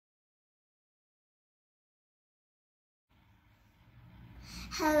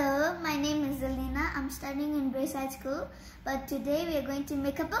Hello, my name is Zelina. I'm studying in Brayside School, but today we are going to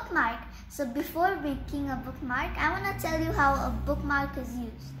make a bookmark. So before making a bookmark, I want to tell you how a bookmark is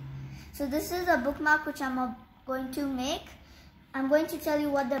used. So this is a bookmark which I'm going to make. I'm going to tell you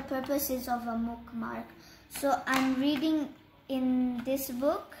what the purpose is of a bookmark. So I'm reading in this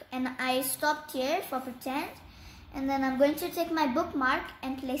book and I stopped here for pretend, and then I'm going to take my bookmark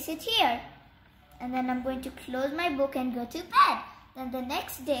and place it here. And then I'm going to close my book and go to bed. Then the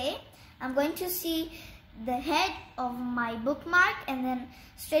next day, I'm going to see the head of my bookmark, and then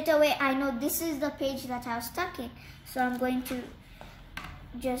straight away I know this is the page that I was stuck in. So I'm going to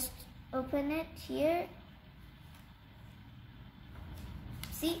just open it here.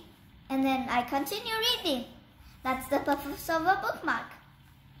 See? And then I continue reading. That's the purpose of a bookmark.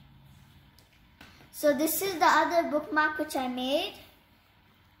 So this is the other bookmark which I made.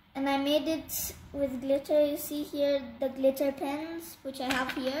 And I made it with glitter. You see here the glitter pens which I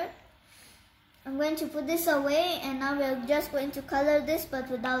have here. I'm going to put this away, and now we're just going to color this but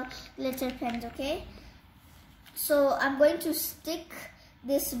without glitter pens, okay? So I'm going to stick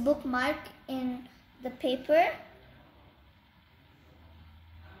this bookmark in the paper.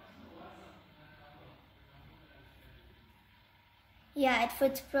 Yeah, it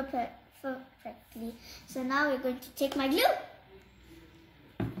fits perfectly. So now we're going to take my glue.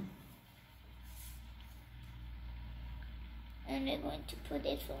 And we're going to put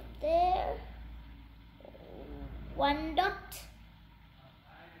it from there. 1 dot,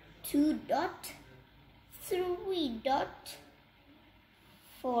 2 dot, 3 dot,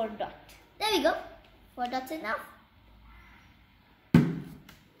 4 dot. There we go. 4 dots enough.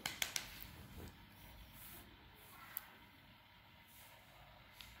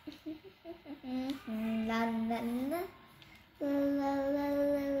 La la la la la la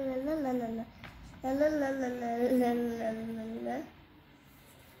la la la la. La la la la la la la la.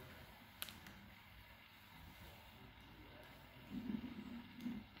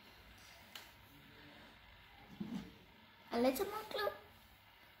 A little more glue,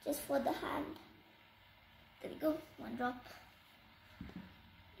 just for the hand. There we go, 1 drop.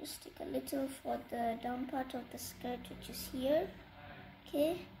 Just stick a little for the down part of the skirt, which is here.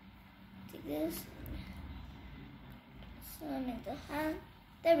 Okay, take this. Some in the hand.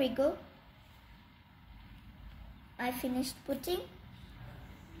 There we go. I finished putting.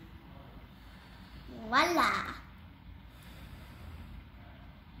 Voila!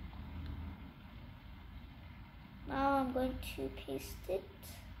 Now I'm going to paste it.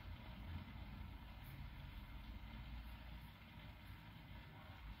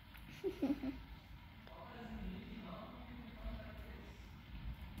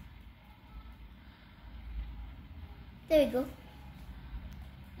 There we go.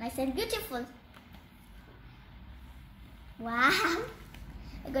 Nice and beautiful. Wow,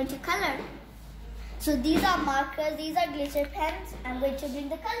 we're going to color. So these are markers, these are glitter pens. I'm going to bring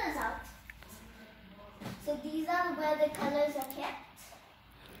the colors out. So these are where the colors are kept.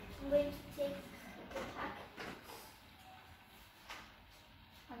 I'm going to take the packet.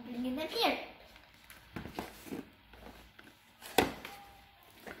 I'm bringing them here.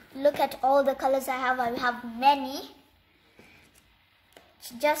 Look at all the colors I have. I have many.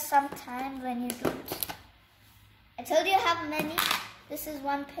 It's just sometimes when you don't. I told you I have many. This is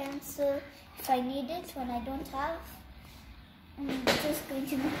one pencil if I need it when I don't have. I'm just going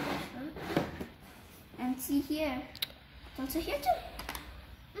to make one. And see here. It's also here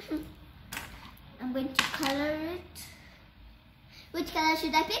too. I'm going to color it. Which color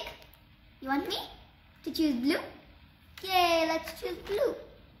should I pick? You want me to choose blue? Yay, let's choose blue.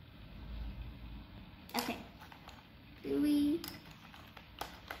 Okay. Bluey.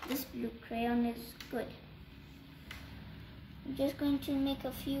 This blue crayon is good. I'm just going to make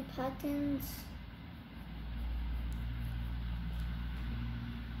a few patterns.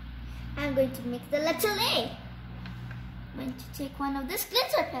 I'm going to make the letter A. I'm going to take one of this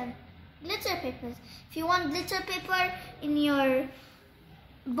glitter papers. If you want glitter paper in your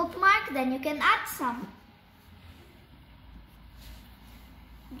bookmark, then you can add some.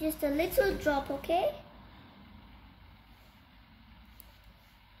 Just a little drop, okay?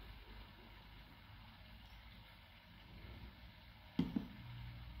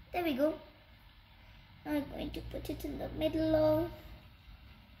 There we go. Now I'm going to put it in the middle of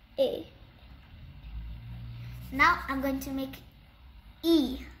A. Now I'm going to make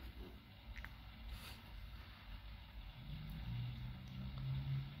E.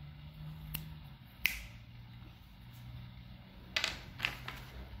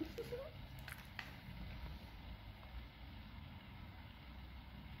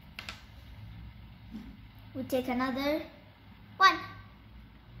 We take another one.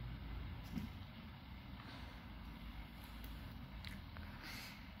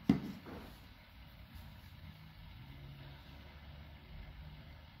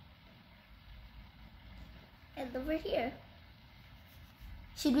 and over here.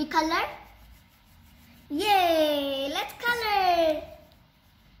 Should we color? Yay! Let's color!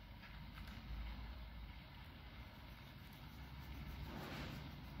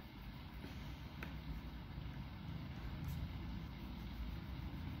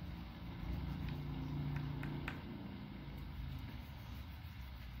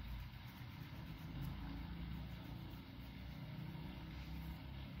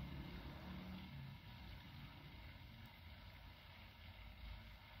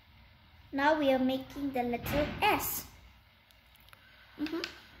 Now we are making the letter S. We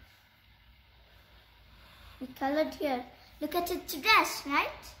colored here. Look at its dress, right?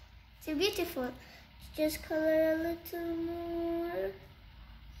 It's beautiful. Just color a little more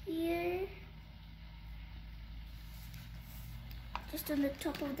here. Just on the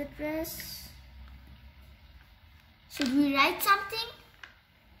top of the dress. Should we write something?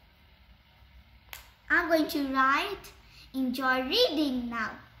 I'm going to write, enjoy reading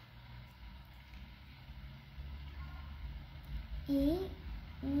now.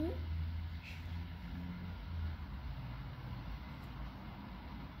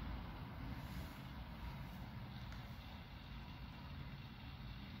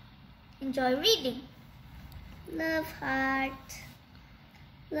 Enjoy reading. Love heart.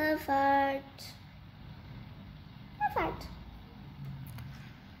 Love heart. Love heart.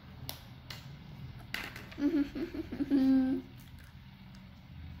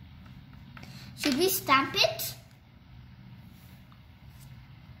 Should we stamp it?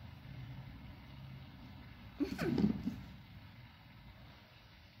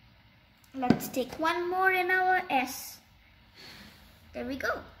 Let's take one more in our S. There we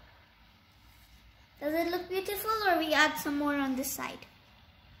go. Does it look beautiful, or we add some more on this side?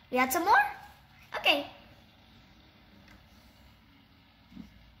 We add some more? Okay.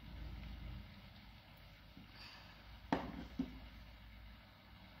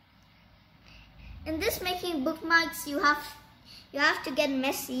 In this making bookmarks, you have to get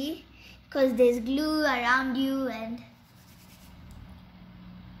messy because there's glue around you and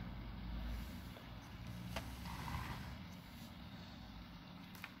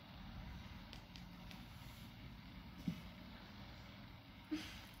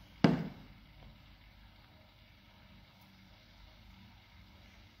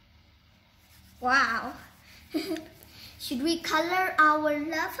wow. Should we color our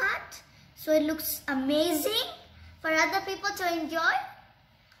love heart so it looks amazing for other people to enjoy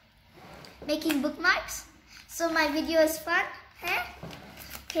making bookmarks? So my video is fun, huh?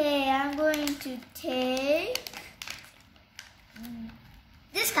 Okay, I'm going to take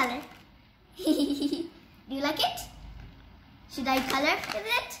this color. Do you like it? Should I color with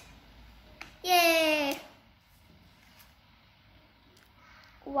it? Yay!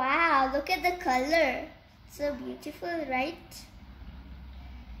 Wow, look at the color. So beautiful, right?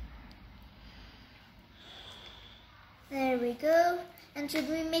 There we go. And should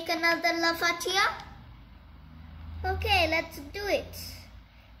we make another love heart here? Okay, let's do it.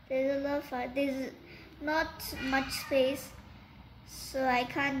 There's a love heart. There's not much space, so I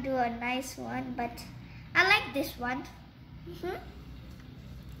can't do a nice one, but I like this one.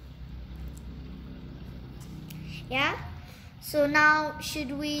 Yeah? So now,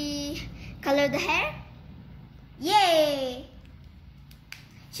 should we color the hair? Yay!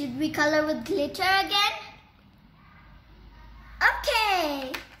 Should we color with glitter again?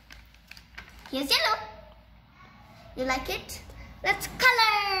 Okay! Here's yellow. You like it? Let's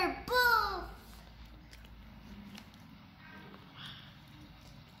color! Boom!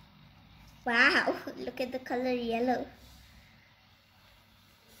 Wow, look at the color yellow.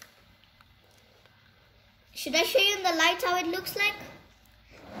 Should I show you in the light how it looks like?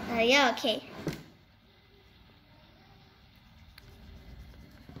 Yeah, okay.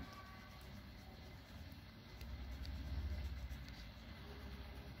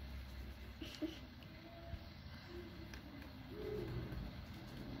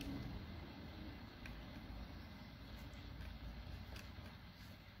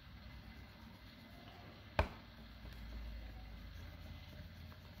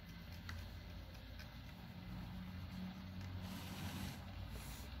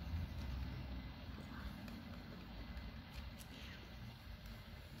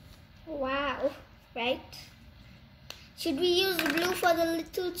 Wow, right? Should we use blue for the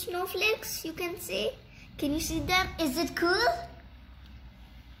little snowflakes? You can see. Can you see them? Is it cool?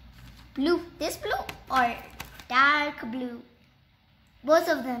 Blue. This blue or dark blue? Both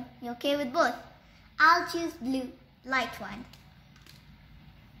of them. You okay with both? I'll choose blue, light one.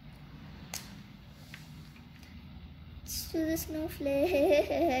 Let's do the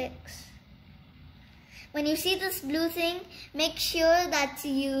snowflakes. when you see this blue thing, make sure that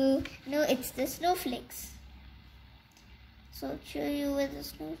you know it's the snowflakes. So I'll show you where the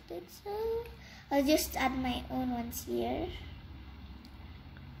snowflakes are. I'll just add my own ones here.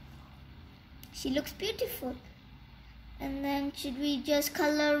 She looks beautiful. And then should we just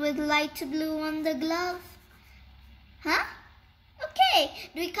color with light blue on the glove? Huh? Okay.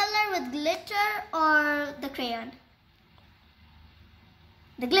 Do we color with glitter or the crayon?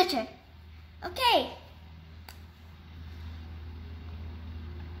 The glitter. Okay.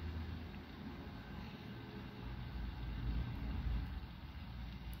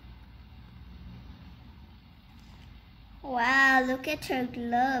 Wow, look at her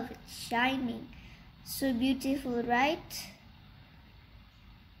glove. It's shining. So beautiful, right?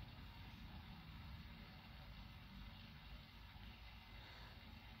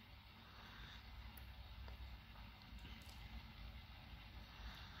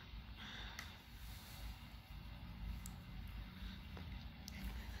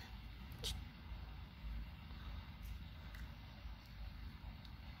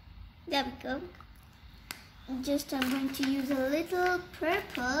 There we go. I'm going to use a little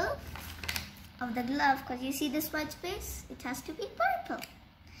purple of the glove, because you see this white space? It has to be purple.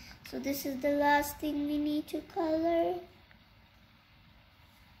 So this is the last thing we need to color.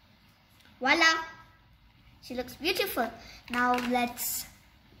 Voila! She looks beautiful. Now let's,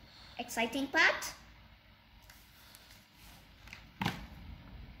 exciting part.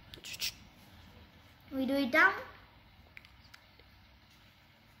 We do it down.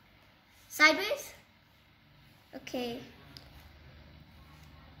 Sideways? Okay.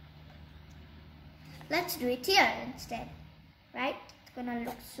 Let's do it here instead. Right? It's gonna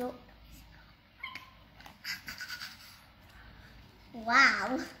look so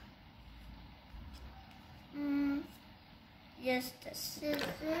wow. Just a scissor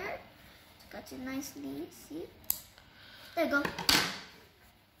to cut it nicely. See? There you go.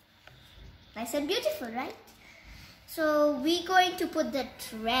 Nice and beautiful, right? So we're going to put the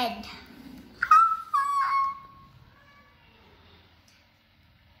thread.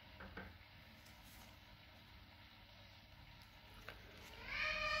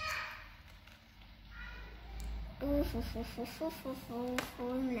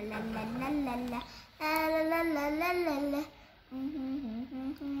 La la la la la la la la la la la.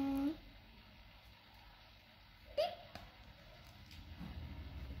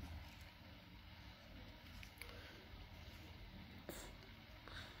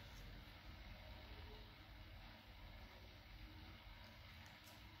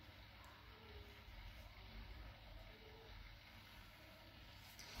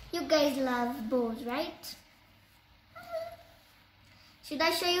 You guys love bows, right? Should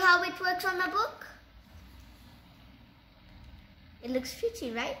I show you how it works on the book? It looks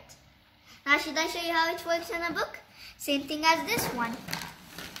pretty, right? Now should I show you how it works in the book? Same thing as this one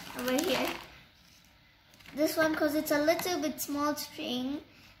over here. This one, because it's a little bit small string,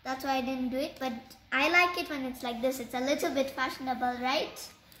 that's why I didn't do it, but I like it when it's like this. It's a little bit fashionable, right?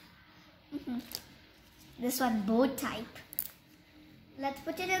 This one, bow type. Let's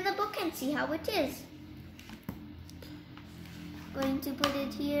put it in the book and see how it is. Going to put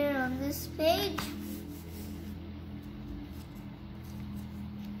it here on this page.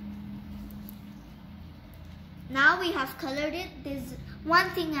 Now we have colored it. There's one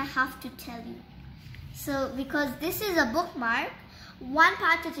thing I have to tell you. So because this is a bookmark, one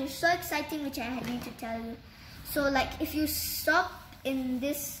part that is so exciting which I need to tell you. So like if you stop in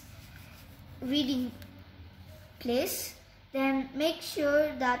this reading place, then make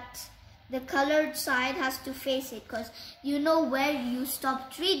sure that the colored side has to face it, because you know where you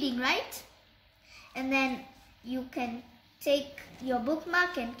stopped reading, right? And then you can take your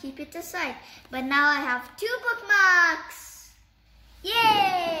bookmark and keep it aside. But now I have 2 bookmarks.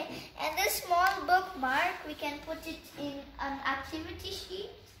 Yay! And this small bookmark, we can put it in an activity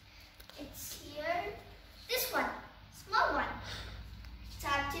sheet. It's here. This one, small one. It's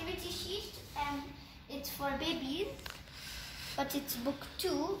an activity sheet and it's for babies, but it's book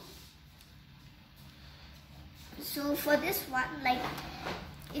 2. So for this one, like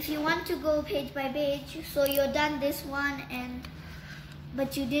if you want to go page by page, so you're done this one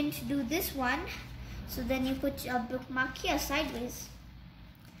but you didn't do this one, so then you put your bookmark here sideways,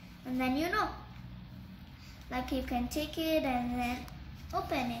 and then you know, like you can take it and then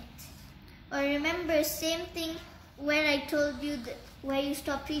open it. Or remember, same thing where I told you that where you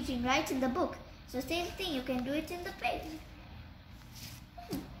stop reading, right, in the book. So same thing, you can do it in the page.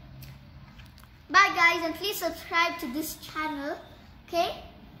 Bye guys, and please subscribe to this channel, okay?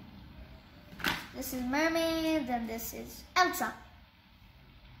 This is Mermaid and this is Elsa.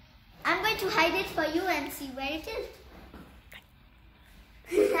 I'm going to hide it for you and see where it is.